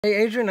Hey,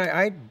 Adrian,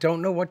 I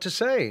don't know what to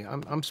say.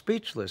 I'm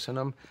speechless, and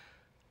I'm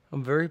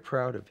very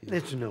proud of you.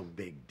 It's no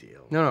big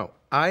deal. No,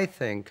 I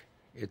think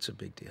it's a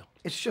big deal.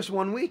 It's just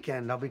one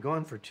weekend. I'll be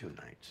gone for 2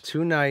 nights.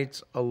 2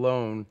 nights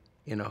alone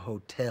in a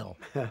hotel.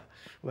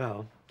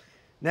 Well,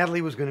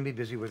 Natalie was going to be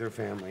busy with her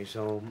family,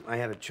 so I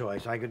had a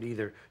choice. I could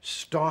either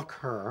stalk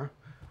her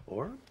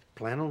or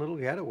plan a little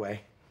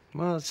getaway.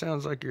 Well, it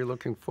sounds like you're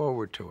looking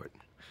forward to it.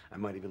 I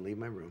might even leave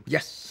my room.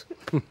 Yes.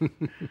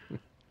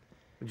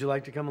 Would you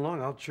like to come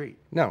along? I'll treat.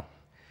 No.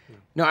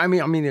 No, I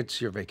mean it's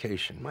your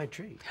vacation. My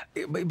treat.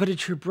 But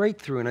it's your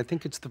breakthrough, and I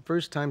think it's the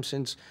first time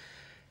since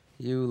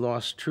you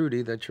lost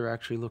Trudy that you're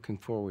actually looking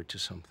forward to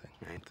something.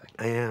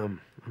 I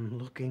am. I'm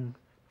looking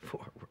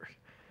forward.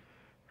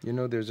 You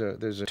know, there's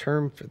a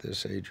term for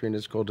this, Adrian.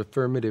 It's called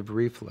affirmative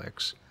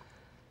reflex,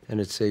 and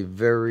it's a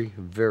very,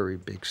 very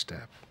big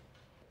step.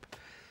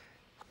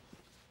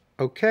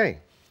 Okay,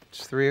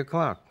 it's 3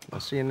 o'clock. I'll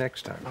see you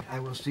next time. I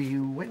will see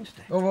you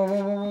Wednesday. Oh,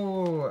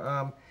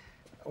 whoa.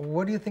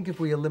 What do you think if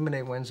we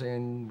eliminate Wednesday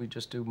and we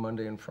just do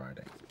Monday and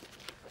Friday?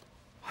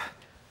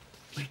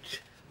 Wait,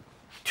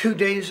 2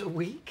 days a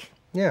week?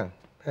 Yeah.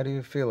 How do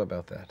you feel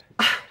about that?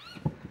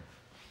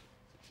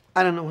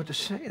 I don't know what to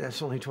say.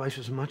 That's only twice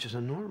as much as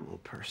a normal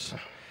person.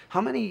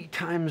 How many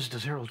times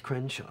does Harold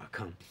Crenshaw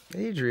come?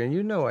 Adrian,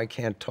 you know I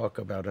can't talk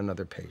about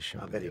another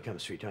patient. I bet he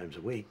comes 3 times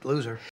a week. Loser.